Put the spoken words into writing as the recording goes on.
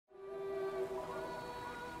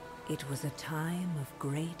It was a time of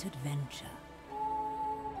great adventure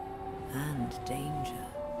and danger.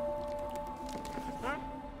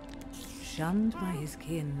 Shunned by his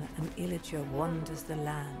kin, an Illager wanders the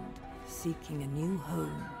land, seeking a new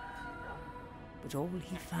home. But all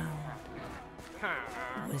he found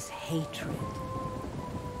was hatred.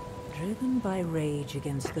 Driven by rage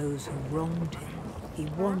against those who wronged him, he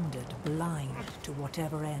wandered blind to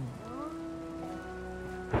whatever end.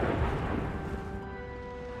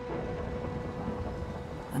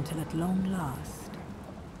 Until at long last,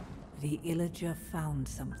 the Illager found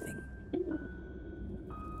something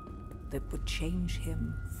that would change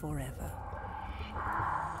him forever.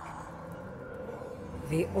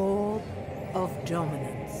 The Orb of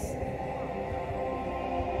Dominance.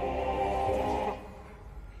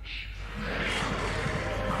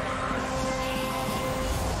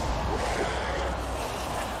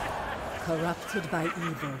 Corrupted by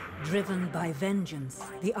evil, driven by vengeance,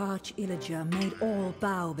 the Arch-Illager made all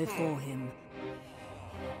bow before him.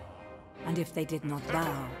 And if they did not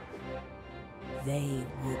bow, they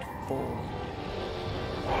would fall.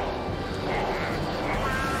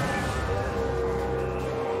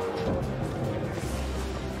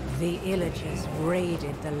 The Illagers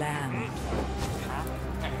raided the land.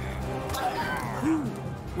 Who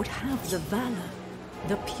would have the valor,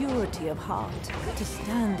 the purity of heart, to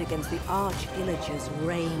stand against the Arch-Illager's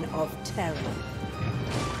reign of terror?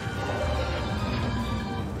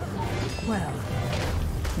 Well,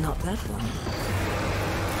 not that one.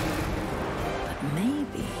 But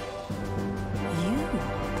maybe you.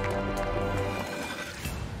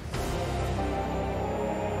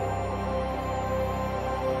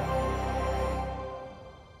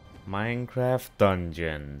 Minecraft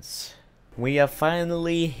Dungeons. We are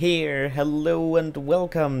finally here. Hello and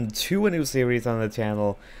welcome to a new series on the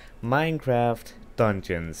channel, Minecraft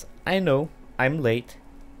Dungeons. I know, I'm late,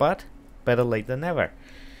 but better late than never.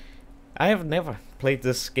 I have never played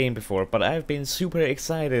this game before, but I've been super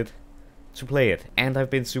excited to play it, and I've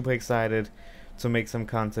been super excited to make some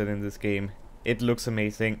content in this game. It looks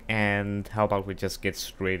amazing, and how about we just get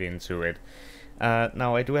straight into it.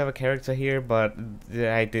 Now I do have a character here, but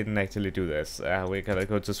I didn't actually do this. We're gonna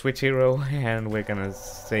go to Switch Hero and we're gonna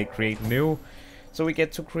say create new, so we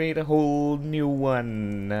get to create a whole new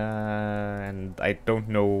one, and I don't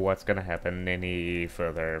know what's gonna happen any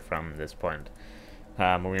further from this point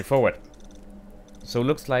moving forward. So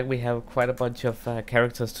looks like we have quite a bunch of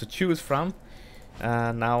characters to choose from.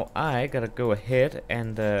 Now I gotta go ahead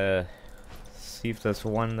and see if there's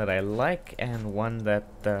one that I like and one that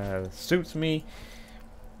suits me,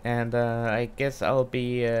 and I guess I'll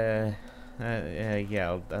be yeah,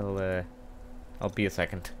 I'll be a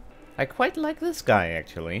second. I quite like this guy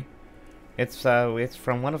actually. It's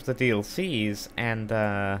from one of the DLCs, and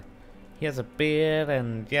he has a beard,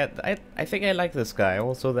 and yeah, I think I like this guy.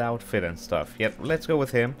 Also the outfit and stuff. Yep, let's go with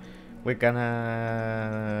him. We're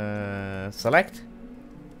gonna select.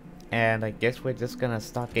 And I guess we're just gonna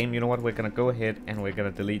start game. You know what? We're gonna go ahead and we're gonna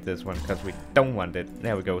delete this one because we don't want it.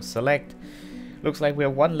 There we go. Select. Looks like we're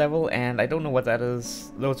one level, and I don't know what that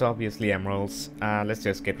is. Those are obviously emeralds. Let's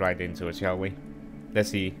just get right into it, shall we?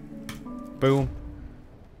 Let's see. Boom.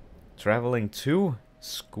 Traveling to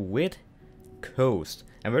Squid Coast.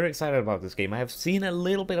 I'm very excited about this game. I have seen a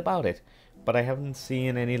little bit about it, but I haven't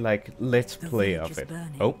seen any like let's play of it.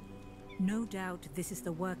 Oh. No doubt this is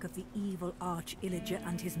the work of the evil Arch-Illager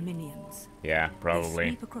and his minions. Yeah, probably.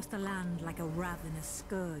 They sweep across the land like a ravenous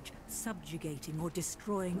scourge, subjugating or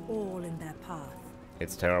destroying all in their path.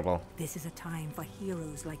 It's terrible. This is a time for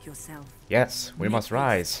heroes like yourself. Yes, we must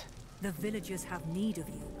rise. The villagers have need of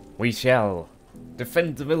you. We shall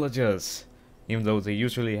defend the villagers, even though they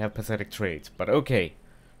usually have pathetic traits. But okay,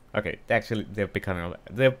 actually they've become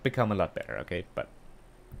a lot better. Okay, but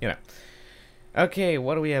you know. Okay,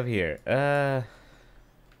 what do we have here?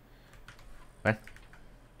 What?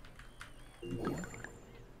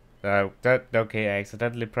 Okay, I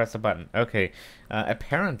accidentally pressed a button. Okay,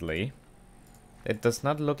 apparently, it does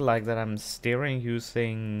not look like that I'm steering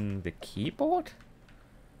using the keyboard.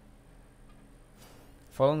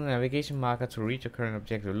 Follow the navigation marker to reach your current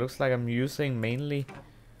objective. Looks like I'm using mainly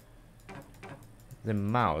the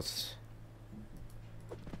mouse.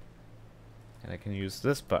 And I can use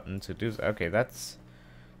this button to do so. Okay, that's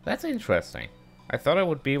interesting. I thought I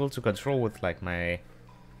would be able to control with like my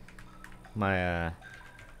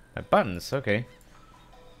buttons. Okay,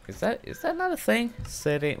 is that not a thing?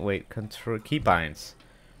 Setting. Wait, control keybinds.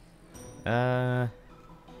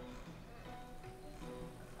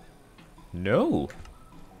 No.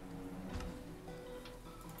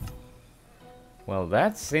 Well,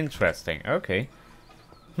 that's interesting. Okay.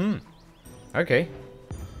 Okay.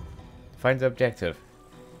 Find the objective.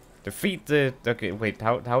 Defeat the... Okay, wait,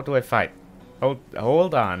 how do I fight?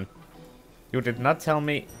 Hold on. You did not tell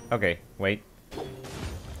me... Okay, wait.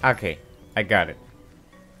 Okay, I got it.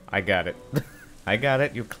 I got it. I got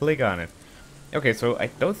it, you click on it. Okay, so I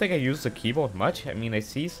don't think I use the keyboard much. I mean, I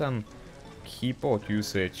see some keyboard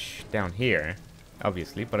usage down here,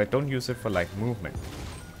 obviously, but I don't use it for, like, movement.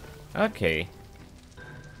 Okay.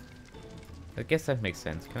 I guess that makes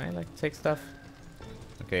sense. Can I, like, take stuff?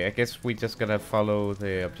 Okay, I guess we just gotta follow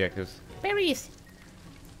the objectives. Berries!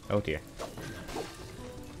 Oh dear.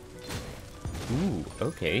 Ooh,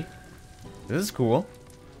 okay. This is cool.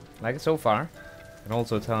 Like it so far. And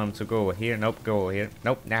also tell him to go over here. Nope, go over here.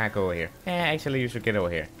 Nope, nah, go over here. Actually, you should get over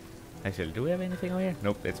here. Actually, do we have anything over here?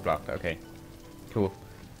 Nope, it's blocked. Okay. Cool.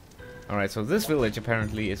 Alright, so this village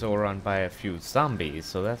apparently is overrun by a few zombies,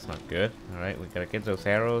 so that's not good. Alright, we gotta get those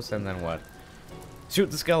arrows, and then what?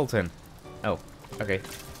 Shoot the skeleton! Oh, okay.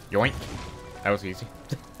 Yoink! That was easy.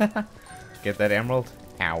 Get that emerald.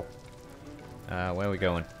 Ow. Where are we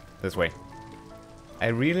going? This way. I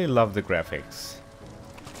really love the graphics.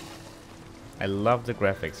 I love the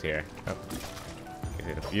graphics here. Oh. Give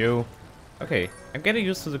it a view. Okay, I'm getting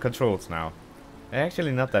used to the controls now. They're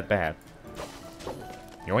actually not that bad.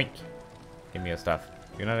 Yoink! Give me your stuff.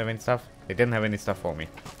 You not have any stuff? They didn't have any stuff for me.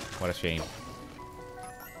 What a shame.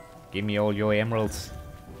 Give me all your emeralds.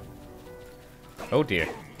 Oh dear.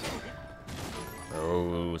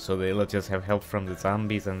 Oh, so the Illagers have help from the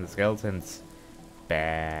zombies and the skeletons.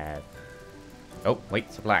 Bad. Oh,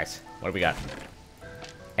 wait, supplies. What do we got?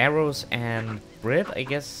 Arrows and bread, I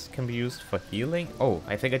guess, can be used for healing. Oh,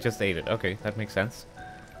 I think I just ate it. Okay, that makes sense.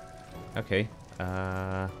 Okay.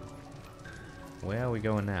 Where are we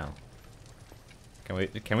going now?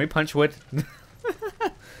 Can we punch wood?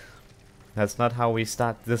 That's not how we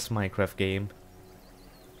start this Minecraft game.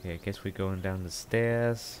 Okay, I guess we're going down the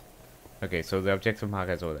stairs. Okay, so the objective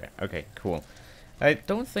marker is over there. Okay, cool. I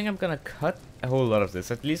don't think I'm gonna cut a whole lot of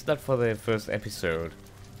this, at least not for the first episode.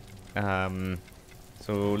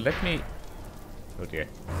 So let me... Oh dear.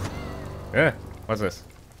 What's this?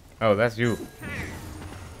 Oh, that's you.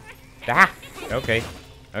 Ah! Okay.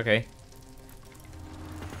 Okay.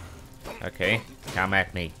 Okay. Come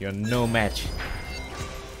at me. You're no match.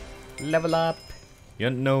 Level up. You're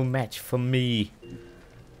no match for me.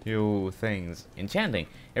 You things. Enchanting.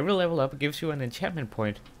 Every level up gives you an enchantment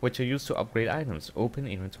point, which you use to upgrade items. Open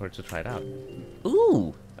inventory to try it out.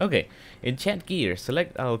 Ooh! Okay. Enchant gear.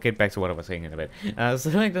 Select... I'll get back to what I was saying in a bit.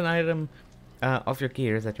 Select an item of your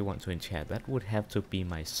gear that you want to enchant. That would have to be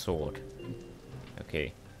my sword.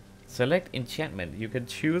 Okay. Select enchantment. You can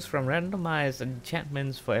choose from randomized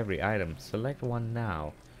enchantments for every item. Select one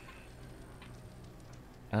now.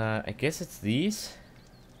 I guess it's these.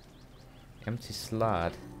 Empty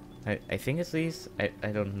slot. I think it's these.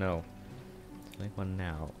 I don't know. Select one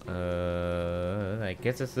now. I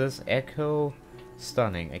guess it's this. Echo.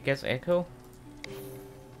 Stunning. I guess echo.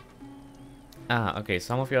 Ah, okay.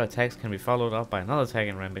 Some of your attacks can be followed up by another attack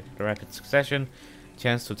in rapid succession.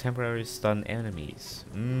 Chance to temporarily stun enemies.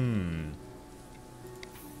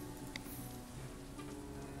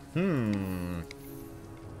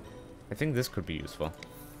 I think this could be useful.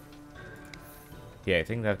 Yeah, I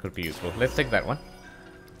think that could be useful. Let's take that one.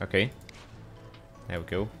 Okay. There we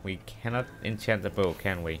go. We cannot enchant the bow,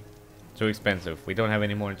 can we? Too expensive. We don't have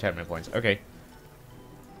any more enchantment points. Okay.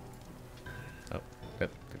 Oh,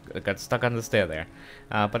 got stuck on the stair there.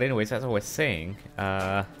 But anyways, as I was saying,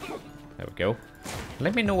 there we go.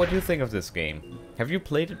 Let me know what you think of this game. Have you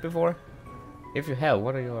played it before? If you have,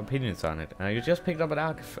 what are your opinions on it? You just picked up an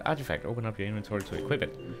artifact. Open up your inventory to equip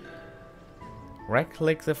it.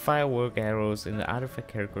 Right-click the firework arrows in the artifact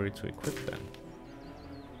category to equip them.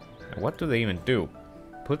 What do they even do?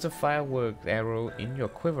 Put a firework arrow in your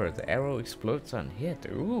quiver. The arrow explodes on hit.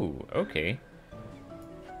 Ooh, okay.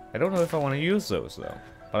 I don't know if I want to use those though,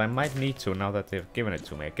 but I might need to now that they've given it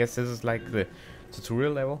to me. I guess this is like the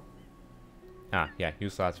tutorial level. Ah, yeah,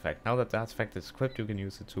 use the artifact. Now that the artifact is equipped, you can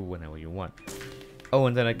use it too whenever you want. Oh,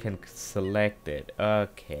 and then I can select it.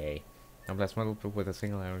 Okay. Now blast model with a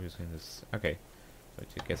single arrow using this. Okay. So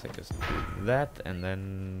I guess I just do that, and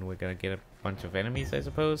then we're gonna get a bunch of enemies, I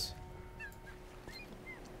suppose.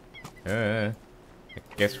 I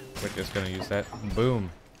guess we're just gonna use that. Boom.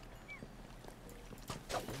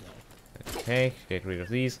 Okay, get rid of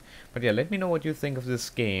these. But yeah, let me know what you think of this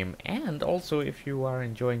game, and also if you are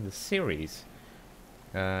enjoying the series.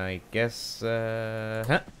 I guess,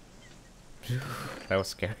 huh? That was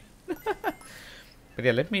scary. But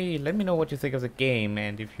yeah, let me know what you think of the game,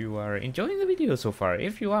 and if you are enjoying the video so far.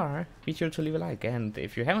 If you are, be sure to leave a like, and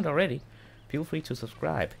if you haven't already, feel free to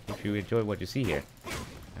subscribe if you enjoy what you see here.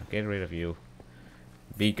 Get rid of you.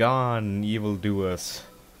 Be gone, evildoers.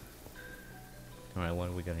 Alright, what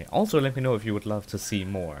are we got here? Also, let me know if you would love to see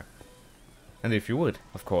more. And if you would,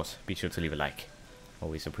 of course, be sure to leave a like.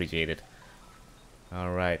 Always appreciate it.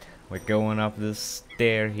 Alright, we're going up this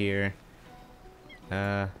stair here.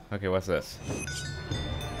 Okay, what's this?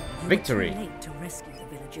 Victory! You were too late to rescue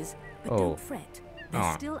the villagers, but Oh. don't fret.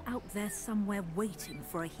 They're still out there somewhere waiting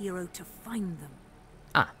for a hero to find them.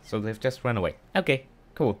 Ah, so they've just run away. Okay,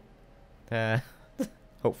 cool.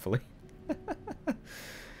 Hopefully.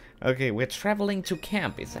 Okay, we're traveling to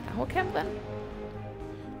camp. Is that our camp then?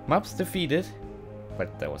 Mobs defeated.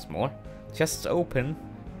 But there was more. Chests open.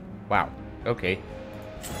 Wow, okay.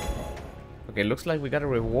 Okay, looks like we got a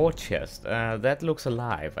reward chest. That looks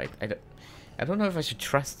alive. I don't know if I should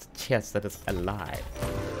trust a chest that is alive.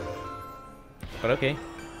 But okay.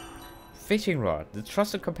 Fishing rod. The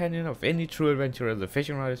trusted companion of any true adventurer. The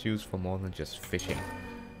fishing rod is used for more than just fishing.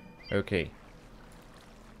 Okay.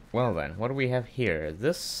 Well then, what do we have here?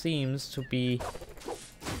 This seems to be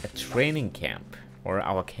a training camp. Or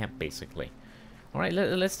our camp, basically. Alright,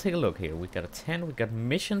 let's take a look here. We got a tent, we got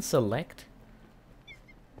mission select.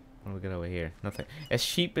 What do we got over here? Nothing. A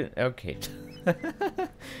sheep in... Okay.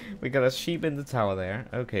 We got a sheep in the tower there.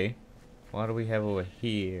 Okay. What do we have over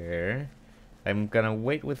here? I'm gonna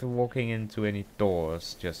wait with walking into any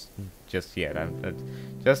doors just yet.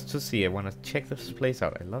 Just to see. I wanna check this place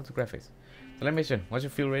out. I love the graphics. Select mission. Once you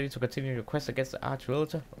feel ready to continue your quest against the arch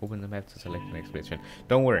villager, open the map to select the next mission.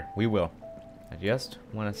 Don't worry, we will. I just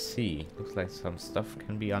wanna see. Looks like some stuff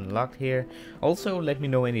can be unlocked here. Also, let me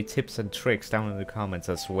know any tips and tricks down in the comments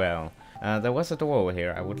as well. There was a door over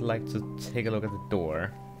here. I would like to take a look at the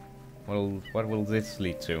door. What will this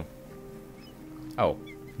lead to? Oh,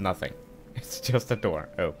 nothing. It's just a door.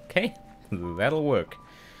 Okay, that'll work.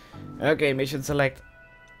 Okay, mission select.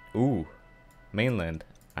 Ooh, mainland,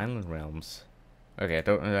 island realms. Okay, I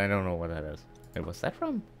don't know what that is. Wait, what's that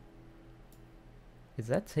from? Is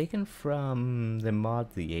that taken from the mod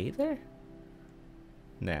Theater?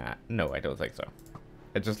 Nah, no, I don't think so.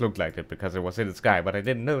 It just looked like it because it was in the sky, but I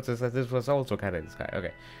didn't notice that this was also kind of in the sky.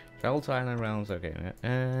 Okay, travel to island realms. Okay,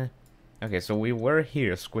 okay, so we were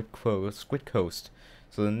here, Squid Coast.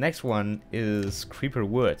 So the next one is Creeper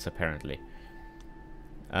Woods, apparently.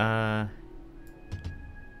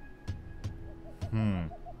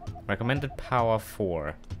 Recommended power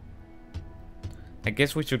 4. I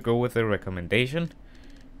guess we should go with the recommendation.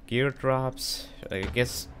 Gear drops. I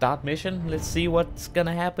guess start mission. Let's see what's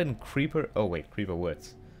gonna happen. Creeper. Oh wait, Creeper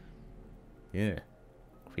Woods. Yeah,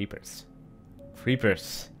 creepers.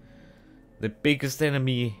 Creepers. The biggest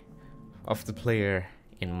enemy of the player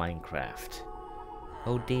in Minecraft.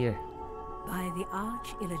 Oh dear. By the Arch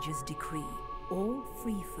Illager's decree, all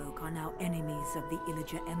free folk are now enemies of the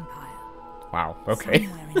Illager Empire. Wow, okay.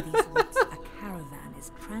 Somewhere in these woods, a caravan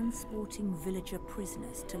is transporting villager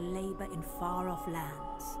prisoners to labor in far-off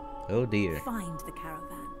lands. Oh dear. Find the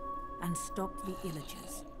caravan and stop the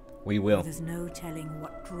Illagers. We will. There's no telling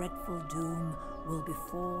what dreadful doom will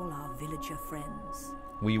befall our villager friends.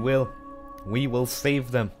 We will. We will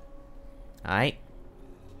save them. Aye.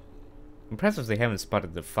 Impressive they haven't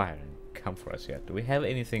spotted the fire and come for us yet. Do we have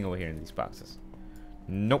anything over here in these boxes?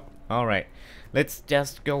 Nope. Alright. Let's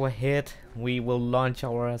just go ahead. We will launch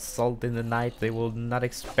our assault in the night. They will not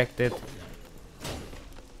expect it.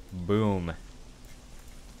 Boom.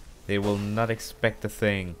 They will not expect a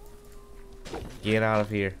thing. Get out of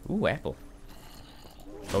here. Ooh, apple.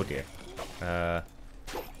 Oh dear. Oh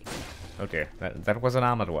dear. That was an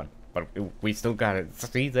armored one. But we still got it.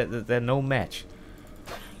 See, they're no match.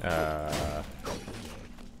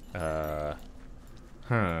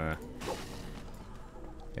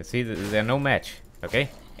 You see, they're no match. Okay?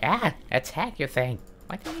 Ah! Attack your thing!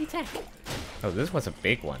 Why didn't you attack? Oh, this was a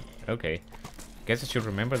big one. Okay. Guess I should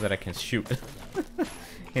remember that I can shoot.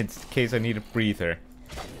 In case I need a breather.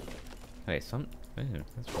 Okay, that's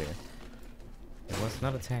weird. It was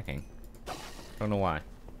not attacking. Don't know why.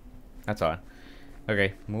 That's odd.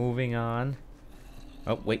 Okay, moving on.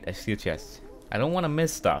 Oh, wait, I see a chest. I don't want to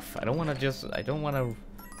miss stuff. I don't want to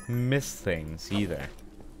miss things either.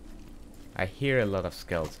 I hear a lot of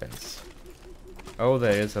skeletons. Oh,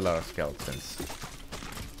 there is a lot of skeletons.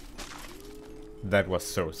 That was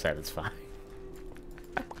so satisfying.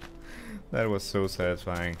 That was so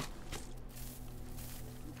satisfying.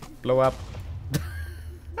 Blow up.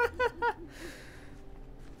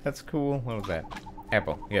 That's cool. What was that?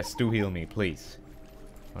 Apple. Yes, do heal me, please.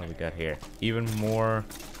 What do we got here? Even more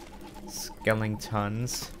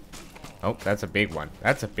skeletons. Oh, that's a big one.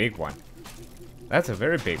 That's a big one. That's a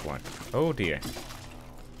very big one. Oh dear.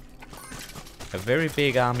 A very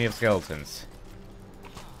big army of skeletons.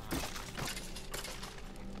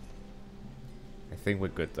 think we're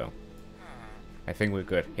good though. I think we're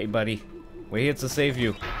good. Hey buddy, we're here to save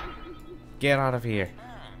you. Get out of here.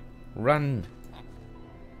 Run.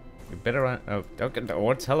 You better run. Oh, okay,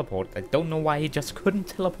 or teleport. I don't know why he just couldn't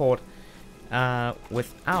teleport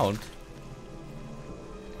without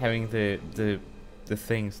having the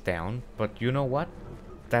things down. But you know what?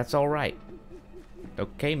 That's all right.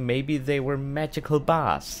 Okay, maybe they were magical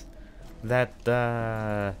bars that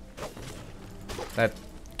that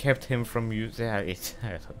kept him from using it.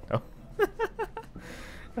 I don't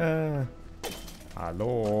know.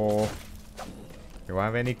 Hello. You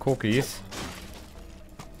have any cookies?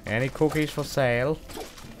 Any cookies for sale?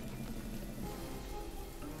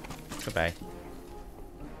 Goodbye.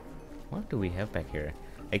 What do we have back here?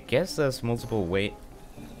 I guess there's multiple way.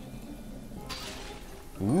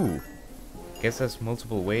 Ooh. Guess there's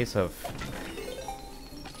multiple ways of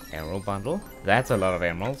arrow bundle. That's a lot of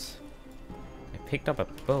emeralds. I picked up a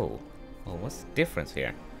bow. Oh, what's the difference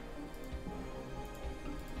here?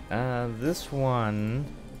 This one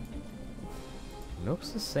looks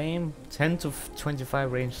the same. 10 to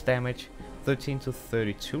 25 range damage, 13 to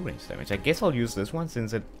 32 range damage. I guess I'll use this one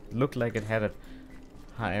since it looked like it had a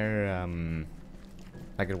higher,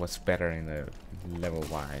 like it was better in the level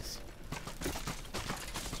wise.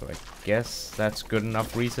 So I guess that's good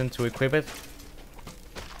enough reason to equip it.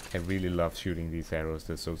 I really love shooting these arrows,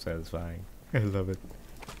 they're so satisfying. I love it.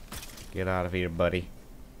 Get out of here, buddy.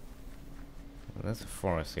 Well, there's a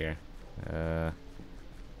forest here.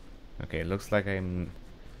 Okay, looks like I'm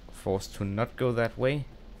forced to not go that way.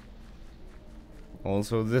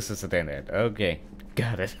 Also, this is a dead end. Okay,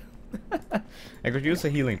 got it. I could use a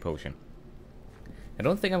healing potion. I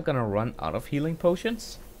don't think I'm gonna run out of healing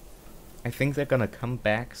potions. I think they're gonna come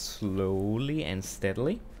back slowly and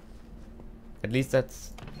steadily. At least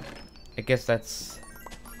that's... I guess that's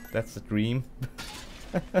the dream.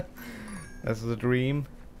 That's the dream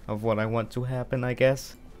of what I want to happen, I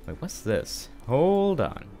guess. Wait, what's this? Hold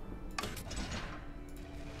on.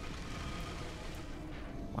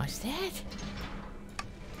 What's that?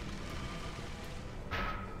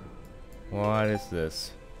 What is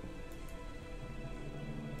this?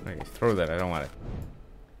 Okay, throw that. I don't want it.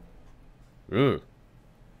 Ooh.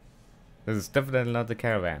 This is definitely not the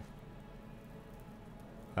caravan.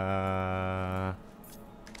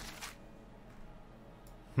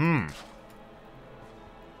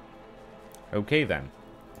 Okay then.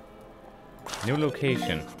 New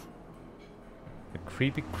location. A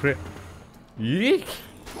creepy crypt. Yeek!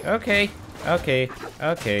 Okay. Okay.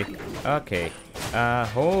 Okay. Okay.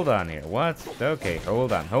 Hold on here. What? Okay,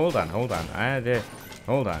 hold on. Hold on. Hold on.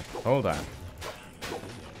 Hold on. Hold on.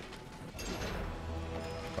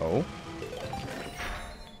 Oh.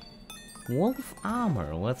 Wolf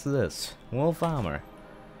armor. What's this? Wolf armor.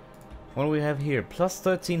 What do we have here? Plus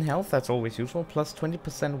 13 health, that's always useful. Plus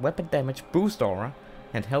 20% weapon damage, boost aura,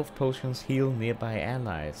 and health potions heal nearby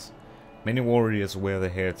allies. Many warriors wear the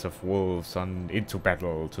heads of wolves into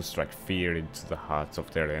battle to strike fear into the hearts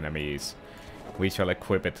of their enemies. We shall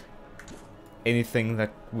equip it. Anything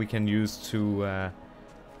that we can use to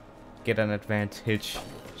get an advantage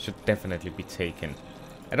should definitely be taken.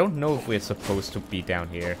 I don't know if we're supposed to be down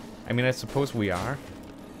here. I mean, I suppose we are.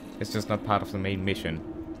 It's just not part of the main mission.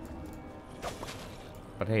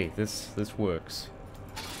 But hey, this works.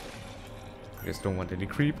 Just don't want any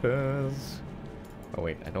creepers. Oh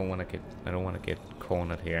wait, I don't want to get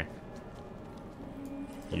cornered here.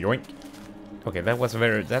 Yoink. Okay, that was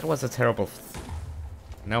a terrible.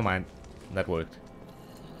 Never mind, that worked.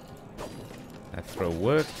 That throw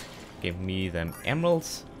worked. Give me them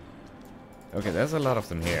emeralds. Okay, there's a lot of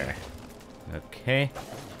them here. Okay,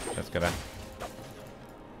 that's gonna.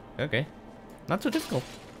 Okay, not too difficult.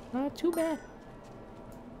 Not too bad.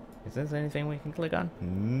 Is there anything we can click on?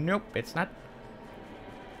 Nope, it's not.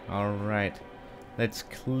 Alright. Let's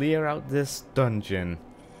clear out this dungeon.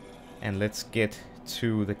 And let's get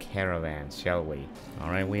to the caravan, shall we?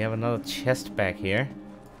 Alright, we have another chest back here.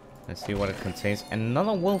 Let's see what it contains.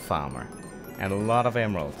 Another wolf armor. And a lot of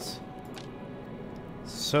emeralds.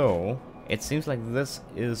 So, it seems like this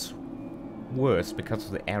is worse because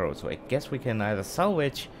of the arrows. So I guess we can either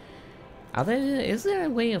salvage... Is there a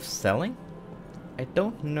way of selling? I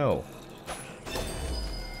don't know.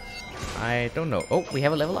 I don't know. Oh, we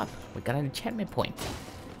have a level up. We got an enchantment point.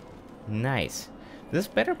 Nice. This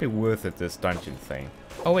better be worth it, this dungeon thing.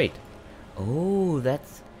 Oh, wait. Oh,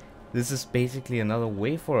 this is basically another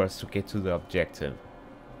way for us to get to the objective.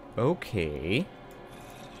 Okay.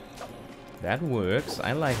 That works.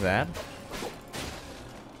 I like that.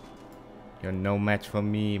 You're no match for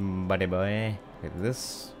me, buddy boy. Okay,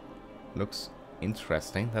 this looks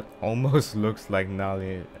interesting. That almost looks like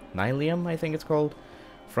Nylium, I think it's called,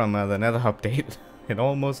 from the Nether update. It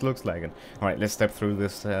almost looks like it. Alright, let's step through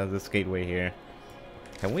this this gateway here.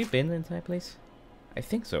 Have we been inside, place? I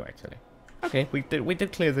think so, actually. Okay, we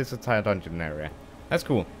did clear this entire dungeon area. That's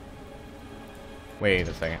cool. Wait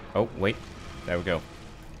a second. Oh, wait. There we go.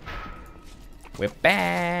 We're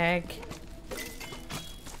back!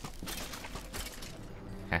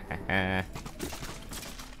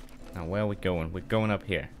 Now, where are we going? We're going up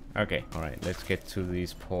here. Okay, alright, let's get to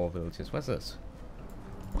these poor villages. What's this?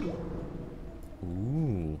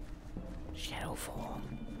 Ooh. Shadow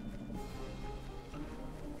form.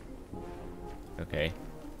 Okay.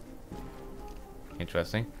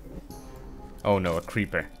 Interesting. Oh no, a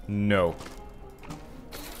creeper. No.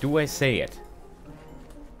 Do I say it?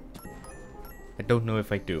 I don't know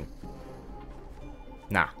if I do.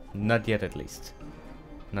 Nah, not yet at least.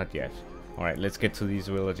 Not yet. Alright, let's get to these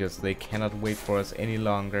villagers. They cannot wait for us any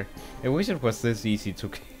longer. I wish it was this easy to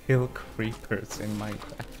kill creepers in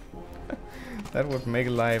Minecraft. That would make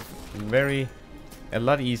life a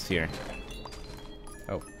lot easier.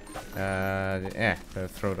 Oh. Yeah,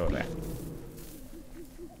 throw it over there.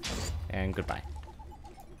 And goodbye.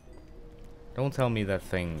 Don't tell me that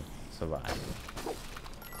thing survived.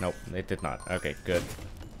 Nope, it did not. Okay, good.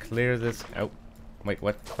 Clear this. Oh, wait,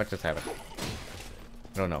 what just happened?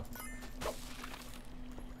 I don't know.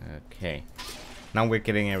 Okay. Now we're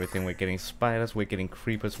getting everything. We're getting spiders, we're getting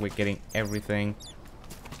creepers, we're getting everything.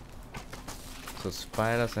 So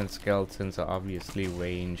spiders and skeletons are obviously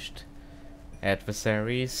ranged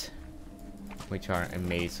adversaries, which are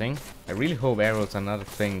amazing. I really hope arrows are not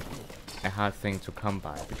a hard thing to come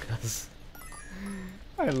by, because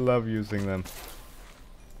I love using them.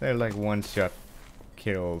 They're like one-shot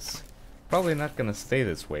kills. Probably not gonna stay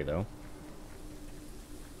this way though.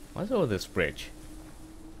 What's over this bridge?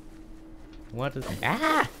 What is...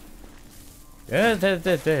 Ah!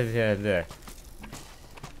 There.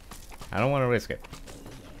 I don't want to risk it.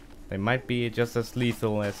 They might be just as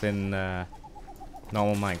lethal as in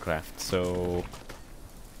normal Minecraft, so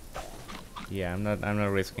yeah, I'm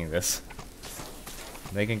not risking this.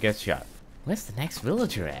 They can get shot. Where's the next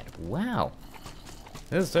villager at? Wow,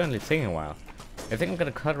 this is certainly taking a while. I think I'm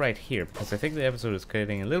gonna cut right here because I think the episode is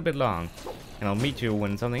getting a little bit long, and I'll meet you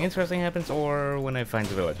when something interesting happens or when I find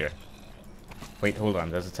the villager. Wait, hold on,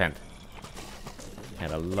 there's a tent.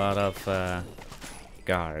 Had a lot of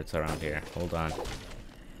guards around here. Hold on.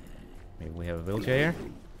 Maybe we have a villager here?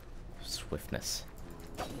 Swiftness.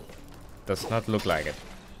 Does not look like it.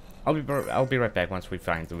 I'll be right back once we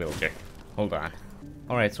find the villager. Hold on.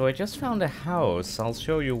 Alright, so I just found a house. I'll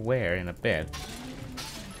show you where in a bit.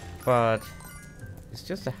 But it's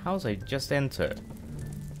just a house I just entered.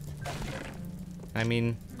 I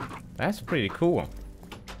mean, that's pretty cool.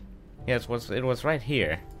 Yes, it was right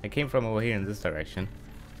here. I came from over here in this direction.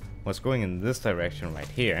 Was going in this direction right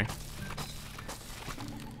here.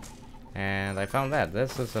 And I found that.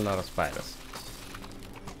 This is a lot of spiders.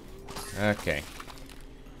 Okay.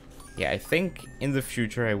 Yeah, I think in the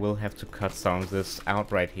future I will have to cut some of this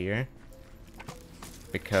out right here.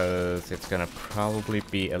 Because it's gonna probably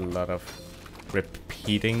be a lot of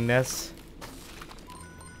repeatingness.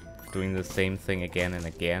 Doing the same thing again and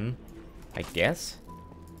again, I guess.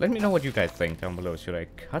 Let me know what you guys think down below. Should I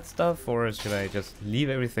cut stuff or should I just leave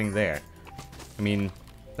everything there? I mean,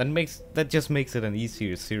 that just makes it an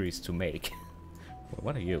easier series to make.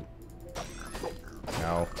 What are you?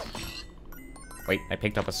 No. Wait, I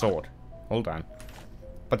picked up a sword. Hold on.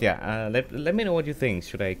 But yeah, let me know what you think.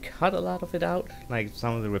 Should I cut a lot of it out, like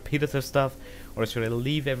some of the repetitive stuff, or should I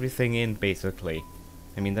leave everything in, basically?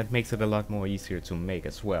 I mean, that makes it a lot more easier to make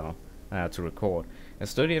as well, to record. A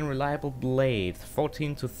sturdy and reliable blade,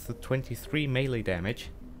 14 to 23 melee damage,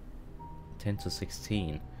 10 to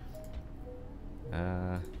 16.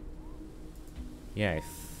 Yeah, I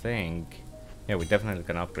think. Yeah, we're definitely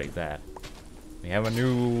gonna upgrade that. We have a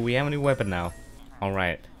new weapon now. All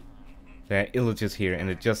right. There are Illagers here, and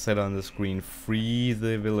it just said on the screen, "Free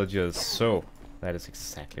the villagers." So that is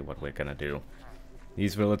exactly what we're gonna do.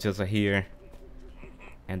 These villagers are here,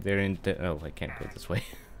 and they're in. Oh, I can't go this way.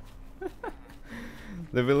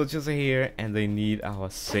 The villagers are here, and they need our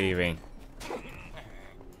saving.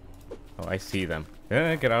 Oh, I see them.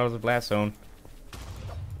 Get out of the blast zone.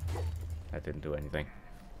 That didn't do anything.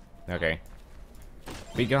 Okay.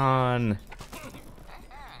 Be gone.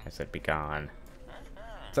 I said be gone.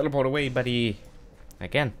 Teleport away, buddy.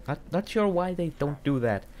 Again, not sure why they don't do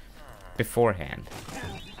that beforehand.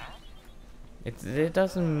 It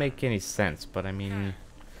doesn't make any sense, but I mean,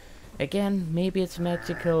 again, maybe it's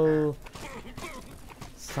magical,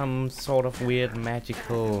 some sort of weird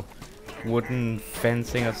magical wooden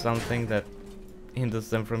fencing or something that hinders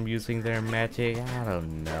them from using their magic. I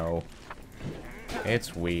don't know.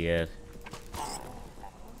 It's weird.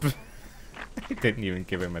 I didn't even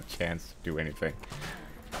give him a chance to do anything.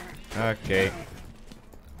 Okay.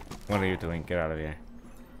 What are you doing? Get out of here.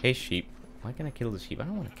 Hey, sheep. Why can't I kill the sheep? I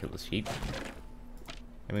don't want to kill the sheep.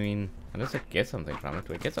 I mean, unless I get something from it.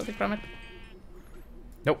 Do I get something from it?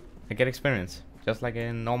 Nope. I get experience. Just like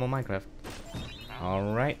in normal Minecraft.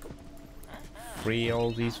 Alright. Free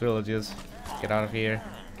all these villagers. Get out of here.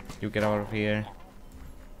 You get out of here.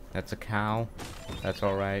 That's a cow. That's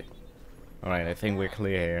alright. Alright, I think we're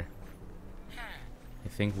clear here. I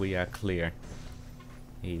think we are clear.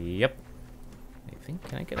 Yep. I think,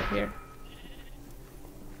 can I get up here?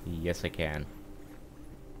 Yes, I can.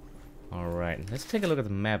 Alright, let's take a look at the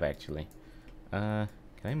map actually. Can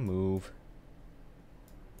I move?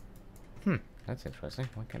 That's interesting.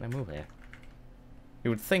 Why can't I move here? You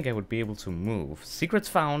would think I would be able to move. Secrets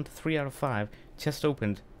found, 3 out of 5. Chest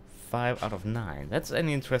opened, 5 out of 9. That's an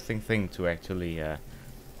interesting thing to actually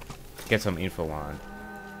get some info on.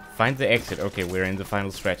 Find the exit. Okay, we're in the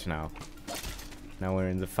final stretch now. Now we're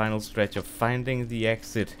in the final stretch of finding the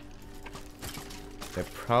exit. They're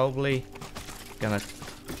probably gonna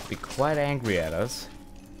be quite angry at us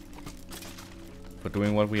for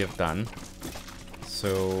doing what we have done.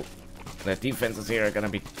 So the defenses here are gonna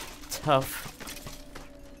be tough,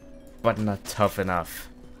 but not tough enough.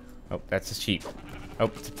 Oh, that's a sheep.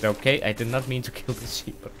 Oh, okay, I did not mean to kill the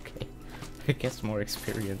sheep, okay. I guess more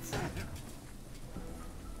experience.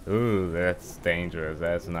 Ooh, that's dangerous.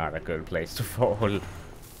 That's not a good place to fall.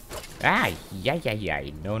 Ah, yeah.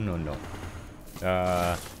 No.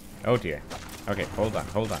 Oh dear. Okay, hold on.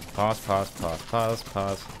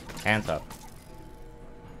 Pause. Hands up.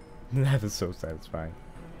 That is so satisfying.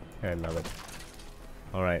 I love it.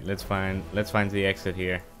 Alright, let's find the exit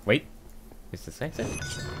here. Wait. Is this exit?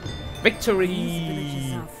 Victory! These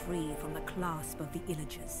villagers are free from the clasp of the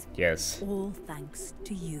Illagers. Yes. All thanks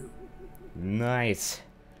to you. Nice.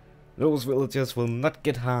 Those villagers will not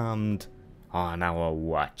get harmed on our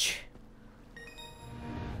watch.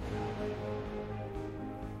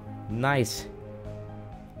 Nice.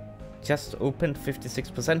 Just opened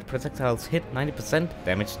 56%, projectiles hit 90%,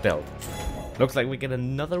 damage dealt. Looks like we get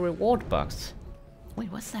another reward box.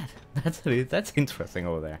 Wait, what's that? That's interesting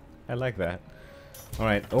over there. I like that.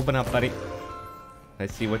 Alright, open up, buddy.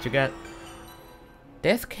 Let's see what you got.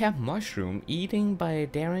 Death Cap Mushroom, eaten by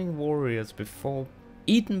daring warriors before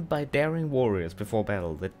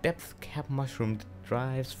battle. The Death Cap Mushroom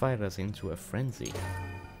drives fighters into a frenzy.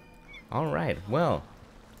 Alright, well.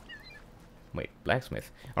 Wait,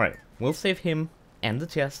 blacksmith. Alright, we'll save him and the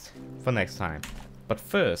chest for next time. But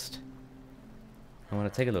first, I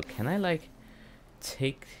want to take a look. Can I, like,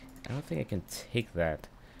 take... I don't think I can take that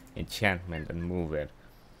enchantment and move it.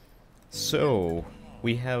 So,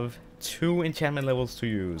 we have 2 enchantment levels to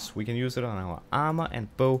use. We can use it on our armor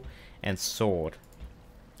and bow and sword.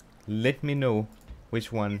 Let me know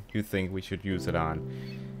which one you think we should use it on.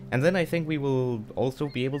 And then I think we will also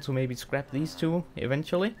be able to maybe scrap these 2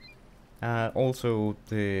 eventually. Also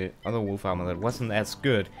the other wolf armor that wasn't as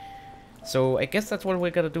good. So I guess that's what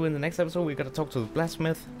we're gonna do in the next episode. We're gonna talk to the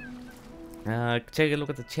blacksmith, take a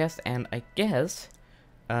look at the chest, and I guess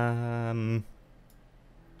we've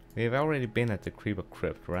already been at the Creeper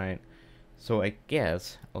Crypt, right? So I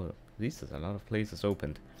guess, oh, at least there's a lot of places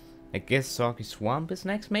opened. I guess Soggy Swamp is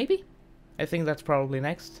next, maybe? I think that's probably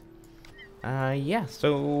next. Yeah,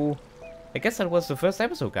 so I guess that was the first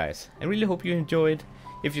episode, guys. I really hope you enjoyed.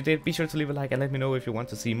 If you did, be sure to leave a like and let me know if you want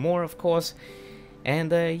to see more, of course.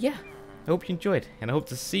 And yeah, I hope you enjoyed, and I hope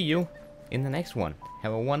to see you in the next one.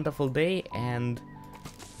 Have a wonderful day, and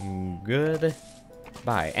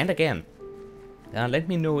goodbye. And again, let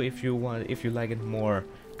me know if you like it more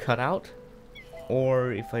cut out,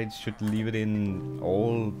 or if I should leave it in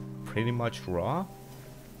all pretty much raw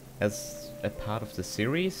as a part of the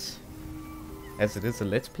series, as it is a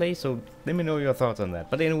let's play. So let me know your thoughts on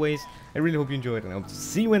that. But anyways, I really hope you enjoyed, and I hope to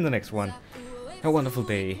see you in the next one. Have a wonderful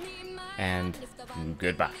day, and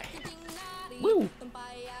goodbye. Woo!